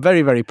that. I'm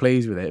very, very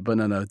pleased with it. But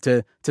no.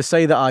 To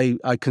say that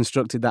I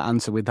constructed that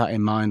answer with that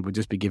in mind would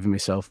just be giving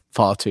myself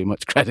far too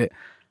much credit.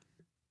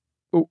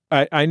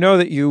 I know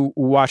that you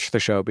watch the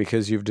show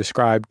because you've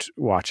described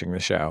watching the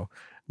show.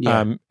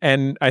 Yeah.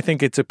 And I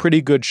think it's a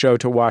pretty good show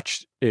to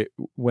watch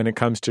when it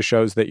comes to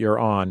shows that you're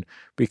on,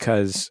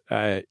 because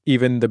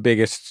even the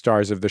biggest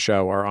stars of the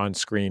show are on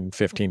screen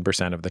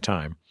 15% of the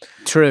time.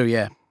 True,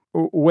 yeah.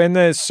 When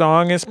the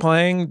song is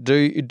playing, do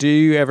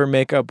you ever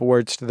make up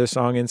words to the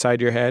song inside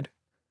your head?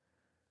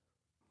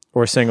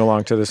 Or sing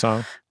along to the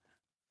song?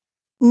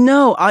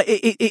 No,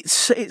 it's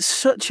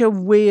such a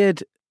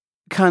weird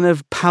kind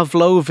of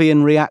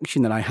Pavlovian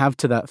reaction that I have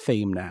to that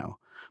theme now,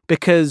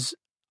 because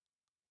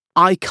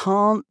I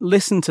can't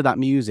listen to that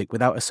music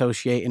without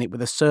associating it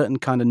with a certain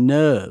kind of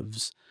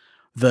nerves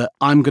that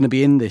I'm going to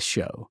be in this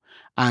show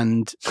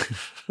and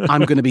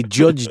I'm going to be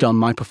judged on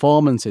my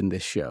performance in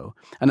this show.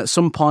 And at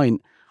some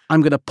point,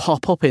 I'm going to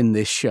pop up in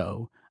this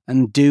show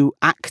and do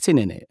acting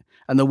in it.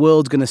 And the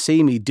world's going to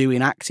see me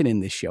doing acting in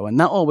this show. And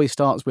that always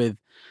starts with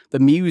the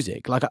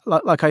music.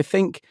 Like I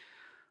think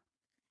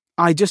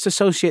I just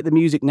associate the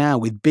music now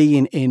with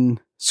being in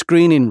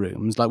screening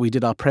rooms. Like we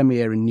did our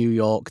premiere in New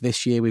York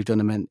this year. We've done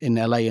them in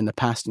LA in the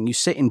past. And you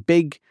sit in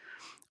big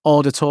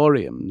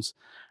auditoriums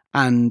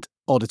and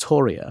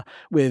auditoria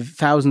with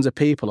thousands of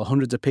people or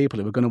hundreds of people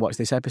who are going to watch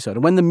this episode.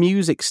 And when the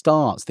music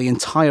starts, the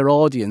entire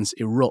audience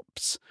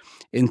erupts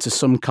into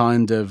some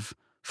kind of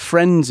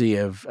frenzy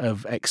of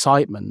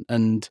excitement.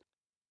 And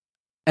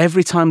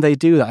every time they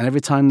do that, and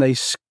every time they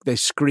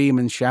scream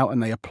and shout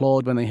and they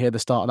applaud when they hear the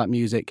start of that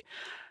music,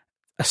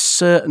 a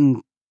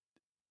certain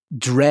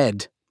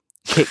dread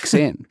kicks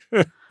in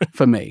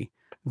for me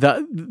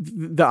that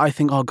I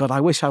think, oh God,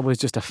 I wish I was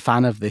just a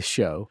fan of this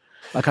show.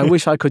 Like I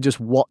wish I could just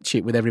watch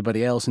it with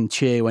everybody else and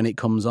cheer when it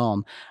comes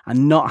on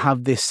and not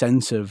have this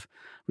sense of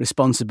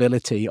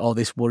responsibility or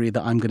this worry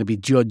that I'm going to be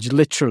judged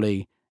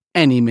literally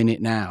any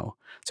minute now.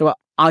 So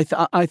I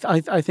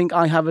think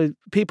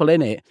people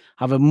in it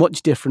have a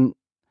much different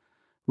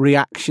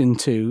reaction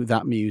to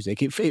that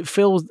music. It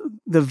fills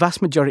the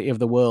vast majority of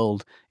the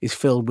world is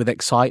filled with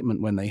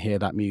excitement when they hear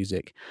that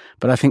music.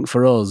 But I think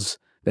for us,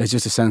 there's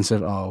just a sense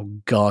of, oh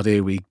God,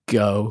 here we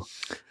go.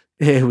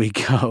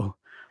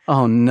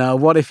 Oh no,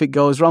 what if it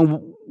goes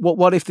wrong?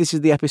 What if this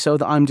is the episode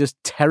that I'm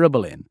just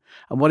terrible in?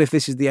 And what if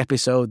this is the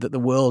episode that the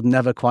world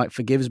never quite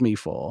forgives me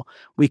for?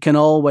 We can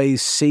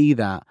always see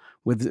that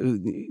with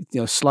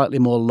slightly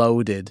more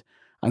loaded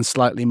and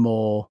slightly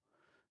more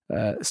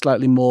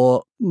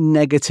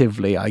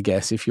negatively, I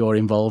guess, if you're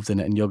involved in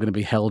it and you're going to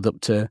be held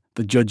up to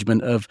the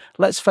judgment of,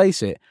 let's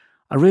face it,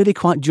 a really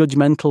quite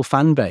judgmental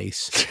fan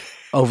base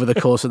over the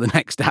course of the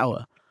next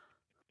hour.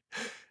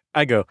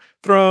 I go,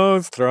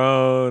 Thrones,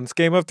 Thrones,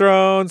 Game of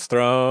Thrones,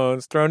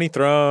 Thrones, Throny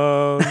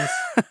Thrones.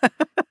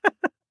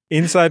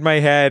 Inside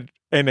my head,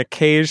 and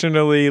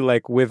occasionally,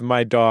 like, with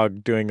my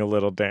dog doing a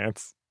little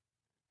dance.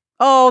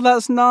 Oh,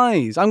 that's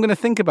nice. I'm going to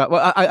think about...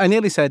 Well, I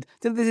nearly said,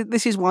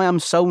 this is why I'm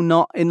so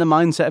not in the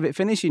mindset of it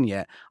finishing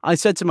yet. I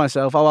said to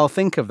myself, I'll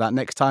think of that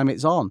next time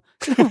it's on.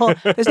 Well,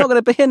 it's not going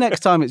to be here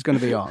next time it's going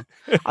to be on.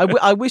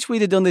 I wish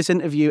we'd have done this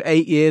interview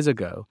 8 years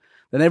ago.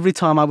 Then every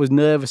time I was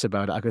nervous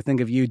about it, I could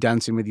think of you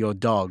dancing with your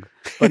dog.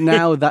 But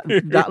now that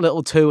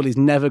little tool is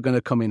never going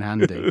to come in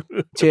handy.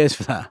 Cheers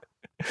for that.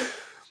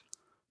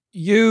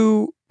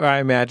 You, I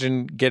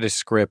imagine, get a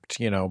script,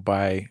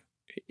 by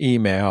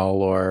email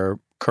or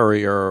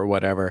courier or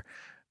whatever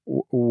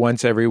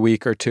once every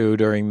week or two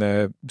during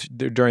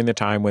the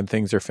time when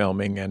things are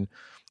filming. And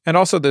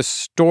also the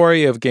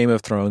story of Game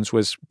of Thrones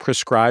was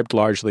prescribed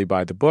largely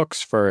by the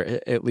books for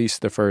at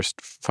least the first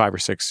 5 or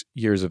 6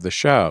 years of the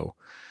show.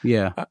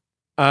 Yeah.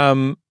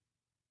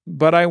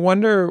 But I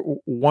wonder,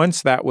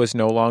 once that was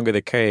no longer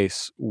the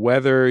case,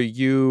 whether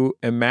you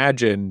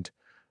imagined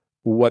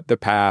what the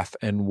path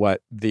and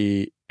what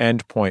the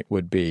end point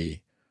would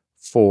be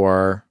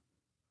for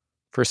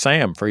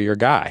Sam, for your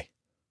guy.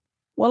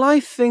 Well, I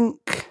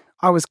think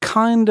I was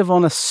kind of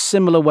on a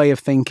similar way of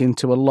thinking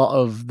to a lot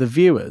of the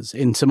viewers,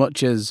 in so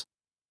much as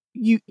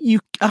you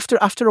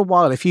after a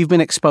while, if you've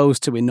been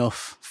exposed to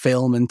enough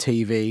film and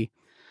TV,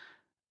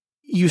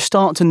 you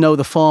start to know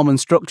the form and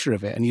structure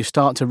of it, and you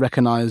start to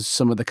recognize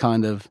some of the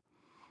kind of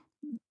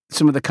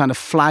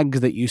flags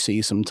that you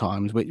see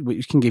sometimes,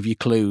 which can give you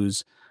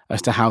clues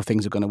as to how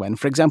things are going to end.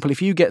 For example,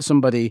 if you get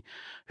somebody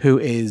who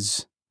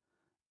is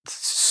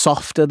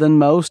softer than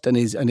most and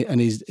is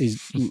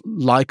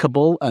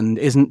likable and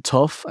isn't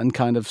tough and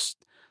kind of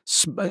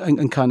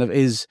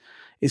is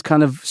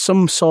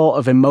some sort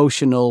of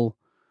emotional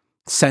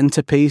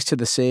centerpiece to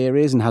the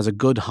series and has a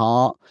good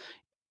heart,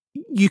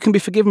 you can be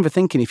forgiven for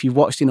thinking, if you've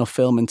watched enough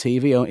film and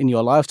TV in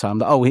your lifetime,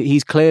 that, oh,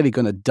 he's clearly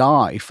going to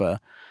die for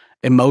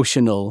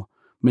emotional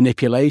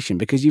manipulation,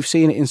 because you've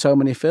seen it in so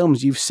many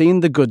films. You've seen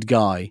the good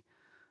guy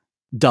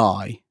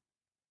die,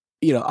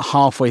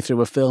 halfway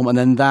through a film, and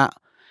then that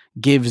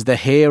gives the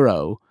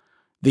hero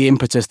the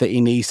impetus that he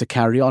needs to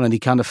carry on, and he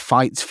kind of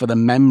fights for the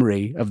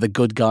memory of the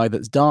good guy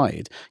that's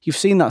died. You've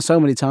seen that so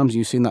many times, and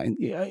you've seen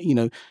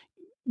that,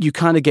 you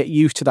kind of get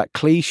used to that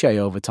cliche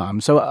over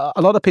time. So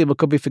a lot of people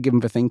could be forgiven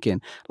for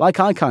thinking, like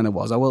I kind of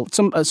was,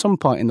 at some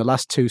point in the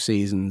last 2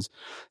 seasons,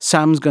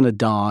 Sam's going to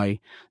die,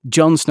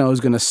 Jon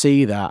Snow's going to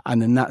see that,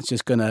 and then that's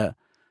just going to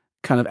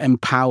kind of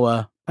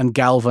empower and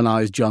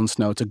galvanize Jon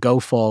Snow to go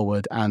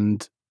forward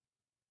and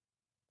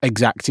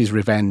exact his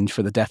revenge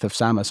for the death of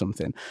Sam or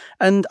something.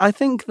 And I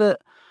think that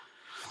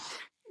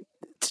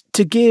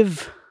to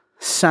give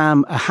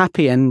Sam a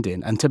happy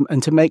ending and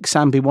to make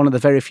Sam be one of the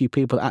very few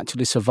people that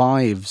actually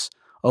survives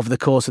over the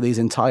course of these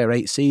entire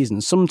 8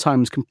 seasons,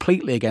 sometimes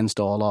completely against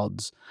all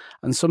odds,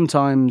 and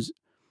sometimes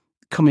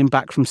coming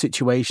back from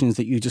situations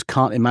that you just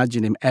can't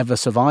imagine him ever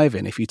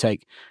surviving. If you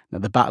take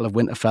the Battle of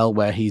Winterfell,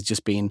 where he's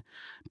just been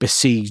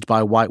besieged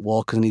by White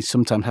Walkers and he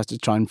sometimes has to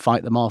try and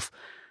fight them off,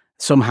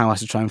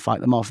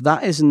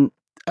 that isn't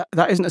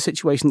a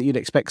situation that you'd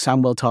expect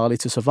Samwell Tarly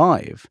to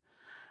survive.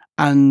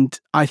 And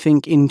I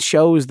think in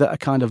shows that are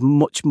kind of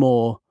much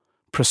more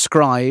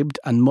prescribed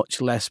and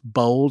much less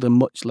bold and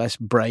much less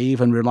brave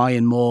and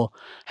relying more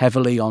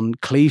heavily on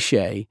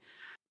cliche,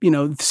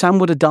 Sam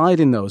would have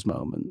died in those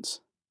moments.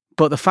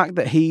 But the fact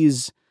that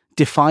he's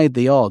defied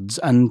the odds,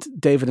 and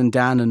David and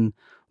Dan and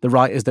the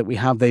writers that we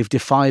have, they've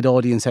defied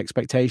audience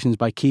expectations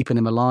by keeping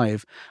him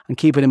alive, and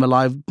keeping him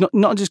alive,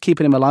 not just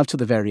keeping him alive to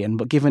the very end,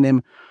 but giving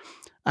him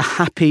a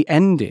happy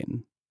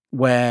ending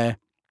where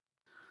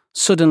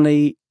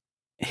suddenly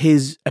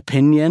his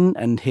opinion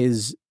and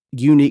his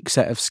unique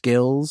set of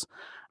skills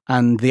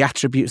and the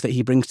attributes that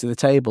he brings to the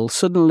table,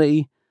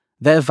 suddenly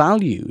they're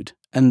valued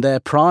and they're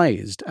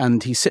prized,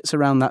 and he sits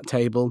around that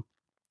table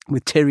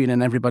with Tyrion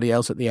and everybody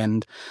else at the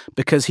end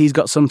because he's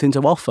got something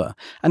to offer.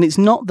 And it's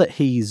not that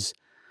he's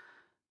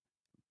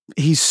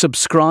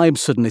subscribed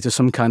suddenly to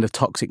some kind of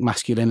toxic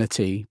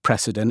masculinity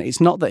precedent.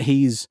 It's not that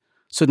he's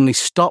suddenly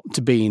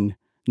stopped being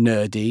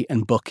nerdy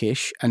and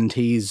bookish and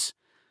he's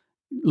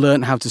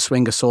learned how to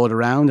swing a sword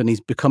around and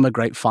he's become a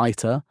great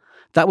fighter.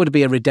 That would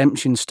be a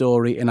redemption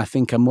story in, I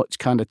think, a much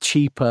kind of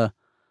cheaper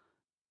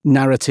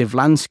narrative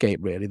landscape,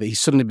 really, that he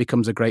suddenly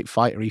becomes a great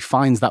fighter. He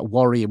finds that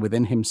warrior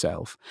within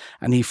himself,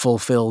 and he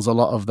fulfills a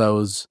lot of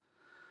those.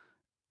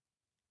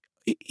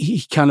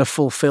 He kind of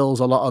fulfills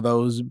a lot of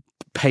those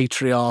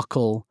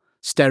patriarchal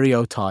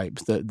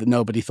stereotypes that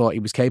nobody thought he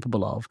was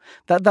capable of.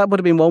 That would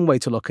have been one way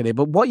to look at it.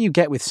 But what you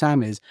get with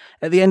Sam is,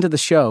 at the end of the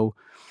show,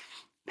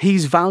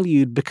 he's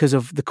valued because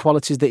of the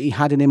qualities that he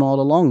had in him all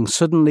along.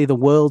 Suddenly the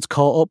world's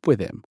caught up with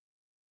him.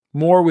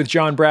 More with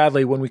John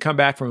Bradley when we come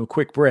back from a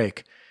quick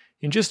break.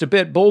 In just a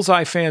bit,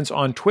 Bullseye fans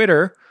on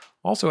Twitter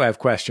also have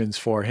questions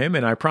for him,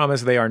 and I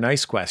promise they are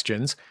nice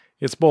questions.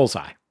 It's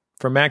Bullseye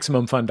from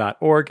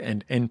MaximumFun.org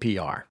and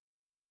NPR.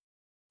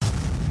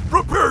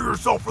 Prepare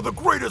yourself for the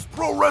greatest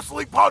pro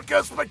wrestling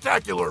podcast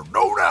spectacular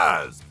known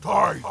as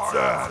Tights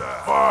and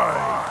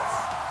Fights.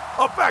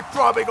 A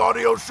backdropping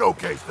audio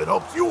showcase that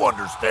helps you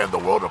understand the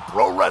world of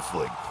pro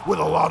wrestling with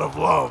a lot of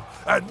love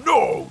and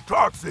no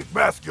toxic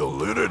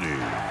masculinity.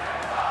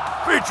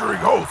 Featuring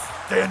hosts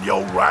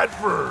Danielle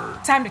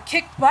Radford. Time to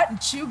kick butt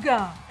and chew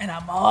gum, and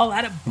I'm all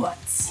out of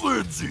butts.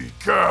 Lindsay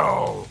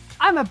Cal.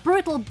 I'm a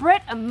brutal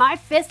Brit, and my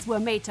fists were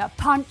made to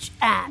punch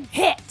and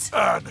hit.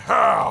 And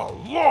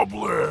Hal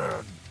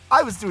Lublin.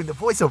 I was doing the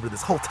voiceover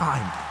this whole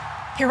time.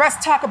 Hear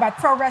us talk about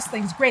pro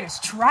wrestling's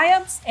greatest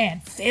triumphs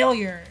and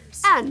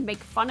failures. And make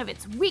fun of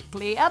its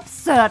weekly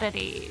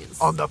absurdities.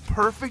 On the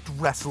Perfect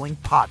Wrestling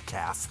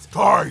Podcast.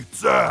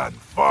 Tights and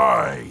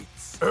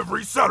Fights.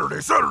 Every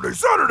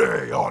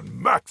Saturday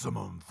on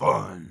Maximum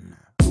Fun.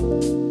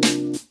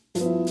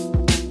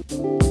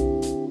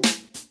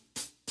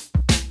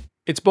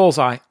 It's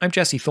Bullseye. I'm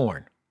Jesse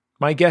Thorne.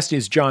 My guest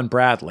is John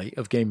Bradley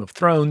of Game of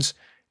Thrones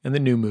and the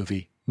new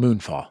movie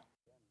Moonfall.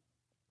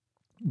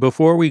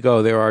 Before we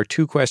go, there are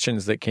two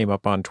questions that came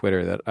up on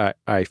Twitter that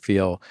I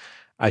feel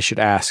I should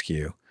ask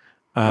you.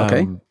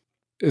 Okay.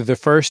 The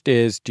first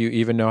is, do you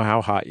even know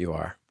how hot you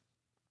are?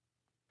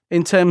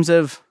 In terms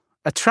of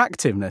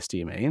attractiveness, do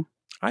you mean?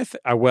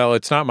 Well,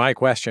 it's not my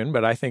question,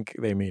 but I think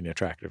they mean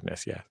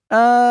attractiveness,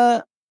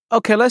 yeah.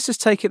 Okay, let's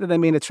just take it that they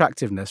mean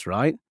attractiveness,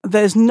 right?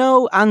 There's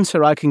no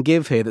answer I can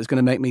give here that's going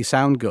to make me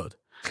sound good.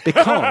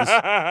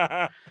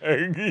 Because,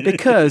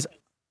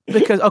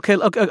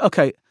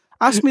 okay.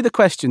 Ask me the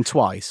question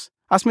twice.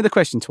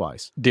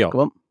 Deal.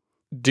 Go on.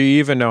 Do you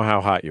even know how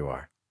hot you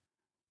are?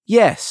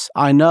 Yes,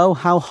 I know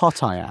how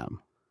hot I am.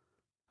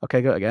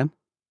 Okay, go again.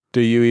 Do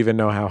you even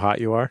know how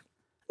hot you are?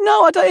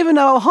 No, I don't even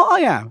know how hot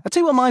I am. I'll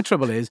tell you what my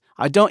trouble is.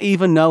 I don't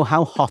even know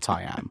how hot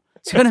I am.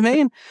 See what I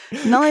mean?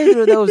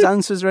 Neither of those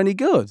answers are any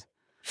good.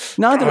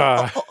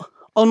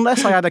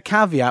 Unless I had a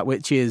caveat,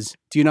 which is,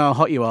 do you know how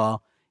hot you are?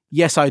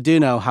 Yes, I do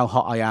know how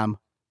hot I am.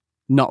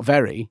 Not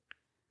very.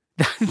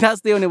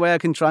 That's the only way I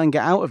can try and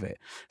get out of it.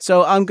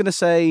 So I'm going to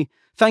say,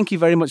 thank you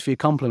very much for your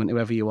compliment,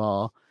 whoever you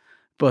are.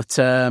 But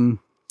no,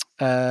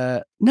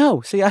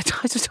 see, I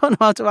just don't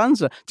know how to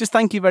answer. Just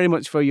thank you very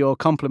much for your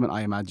compliment,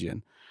 I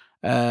imagine.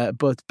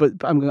 But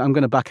I'm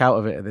going to back out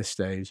of it at this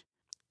stage.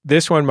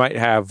 This one might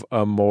have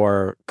a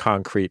more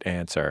concrete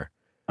answer.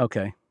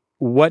 Okay.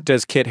 What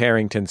does Kit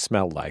Harington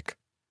smell like?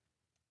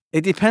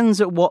 It depends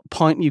at what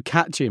point you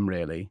catch him,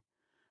 really.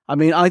 I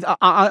mean,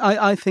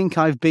 I think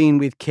I've been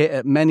with Kit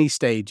at many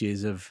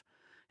stages of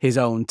his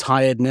own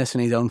tiredness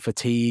and his own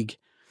fatigue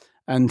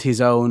and his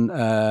own,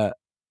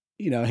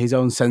 his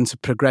own sense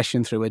of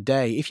progression through a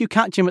day. If you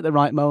catch him at the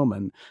right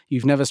moment,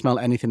 you've never smelled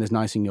anything as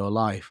nice in your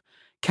life.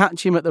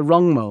 Catch him at the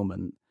wrong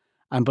moment,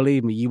 and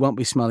believe me, you won't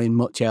be smelling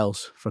much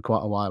else for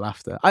quite a while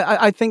after.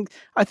 I think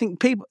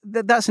people,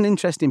 that's an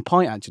interesting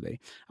point, actually,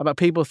 about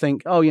people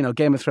think, oh,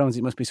 Game of Thrones,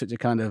 it must be such a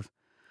kind of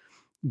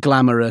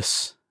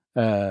glamorous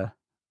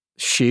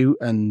shoot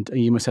and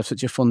you must have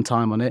such a fun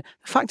time on it.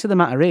 The fact of the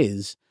matter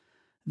is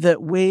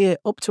that we're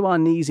up to our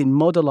knees in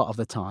mud a lot of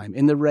the time,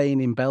 in the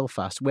rain in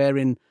Belfast,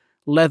 wearing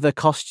leather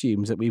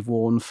costumes that we've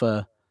worn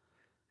for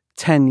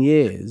 10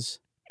 years.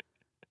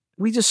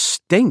 We just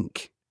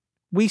stink.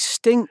 We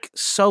stink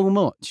so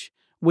much.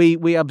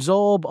 We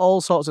absorb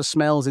all sorts of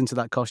smells into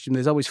that costume.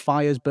 There's always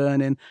fires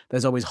burning.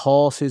 There's always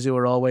horses who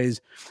are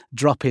always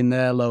dropping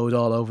their load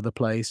all over the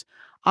place.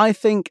 I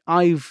think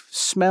I've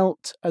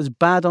smelt as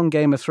bad on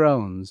Game of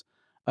Thrones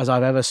as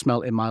I've ever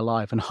smelt in my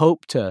life and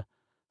hope to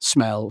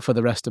smell for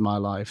the rest of my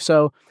life.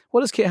 So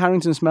what does Kit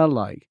Harington smell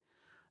like?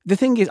 The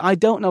thing is, I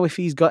don't know if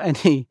he's got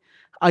any...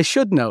 I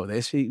should know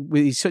this.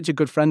 He's such a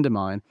good friend of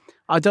mine.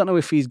 I don't know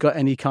if he's got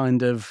any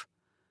kind of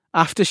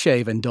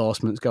aftershave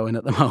endorsements going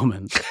at the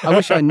moment. I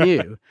wish I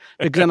knew,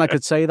 because then I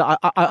could say that.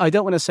 I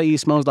don't want to say he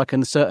smells like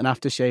a certain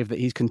aftershave that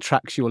he's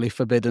contractually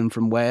forbidden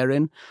from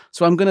wearing.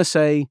 So I'm going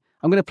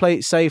to play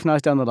it safe,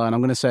 nice down the line. I'm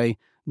going to say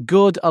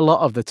good a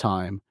lot of the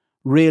time,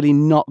 really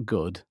not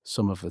good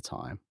some of the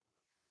time.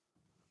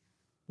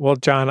 Well,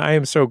 John, I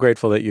am so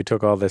grateful that you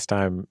took all this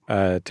time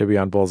to be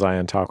on Bullseye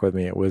and talk with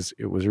me. It was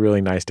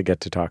really nice to get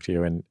to talk to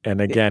you.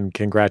 And again,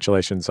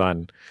 congratulations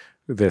on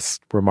this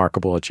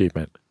remarkable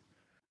achievement.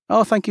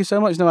 Oh, thank you so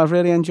much. No, I've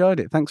really enjoyed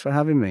it. Thanks for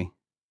having me.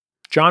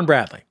 John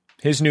Bradley.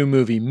 His new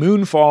movie,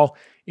 Moonfall,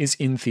 is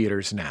in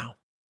theaters now.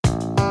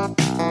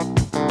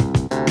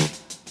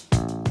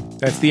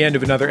 That's the end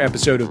of another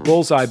episode of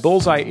Bullseye.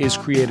 Bullseye is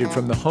created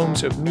from the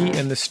homes of me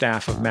and the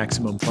staff of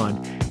Maximum Fun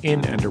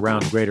in and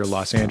around greater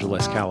Los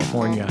Angeles,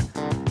 California.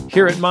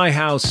 Here at my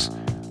house,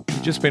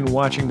 we've just been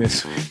watching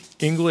this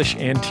English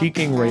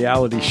antiquing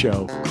reality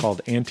show called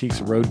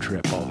Antiques Road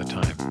Trip all the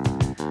time.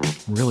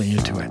 I'm really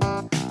into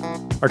it.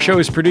 Our show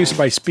is produced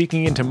by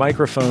Speaking Into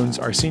Microphones.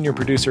 Our senior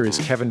producer is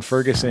Kevin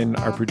Ferguson.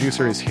 Our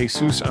producer is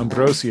Jesus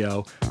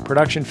Ambrosio.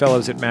 Production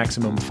fellows at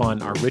Maximum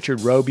Fun are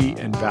Richard Roby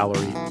and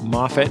Valerie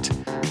Moffat.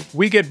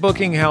 We get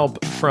booking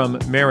help from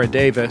Mara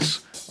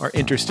Davis. Our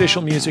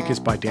interstitial music is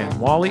by Dan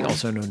Wally,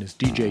 also known as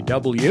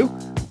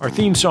DJW. Our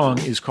theme song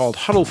is called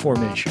Huddle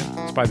Formation.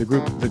 It's by the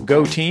group The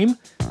Go Team.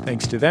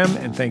 Thanks to them,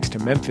 and thanks to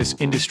Memphis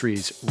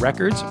Industries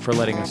Records for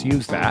letting us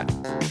use that.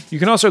 You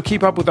can also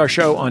keep up with our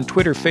show on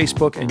Twitter,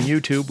 Facebook, and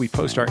YouTube. We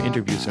post our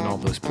interviews in all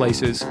those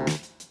places.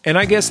 And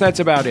I guess that's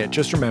about it.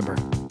 Just remember,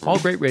 all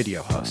great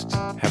radio hosts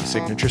have a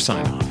signature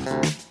sign-off.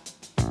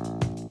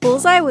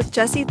 Bullseye with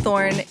Jesse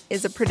Thorne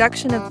is a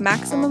production of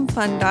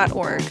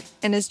MaximumFun.org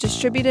and is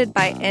distributed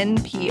by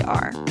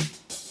NPR.